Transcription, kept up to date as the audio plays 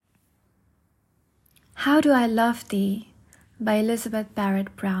How Do I Love Thee by Elizabeth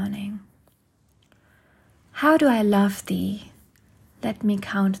Barrett Browning. How do I love thee? Let me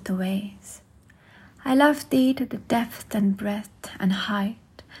count the ways. I love thee to the depth and breadth and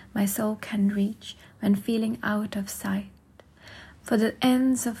height my soul can reach when feeling out of sight, for the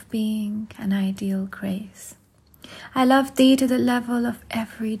ends of being an ideal grace. I love thee to the level of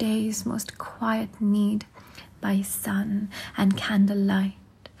every day's most quiet need by sun and candlelight.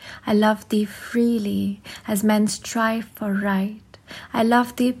 I love thee freely as men strive for right. I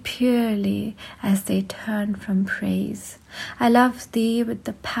love thee purely as they turn from praise. I love thee with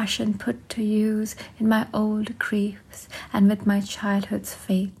the passion put to use in my old griefs and with my childhood's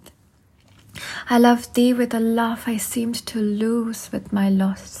faith. I love thee with a love I seemed to lose with my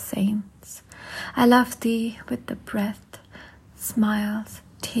lost saints. I love thee with the breath, smiles,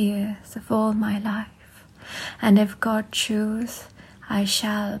 tears of all my life. And if God choose, I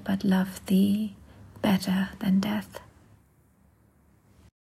shall but love thee better than death.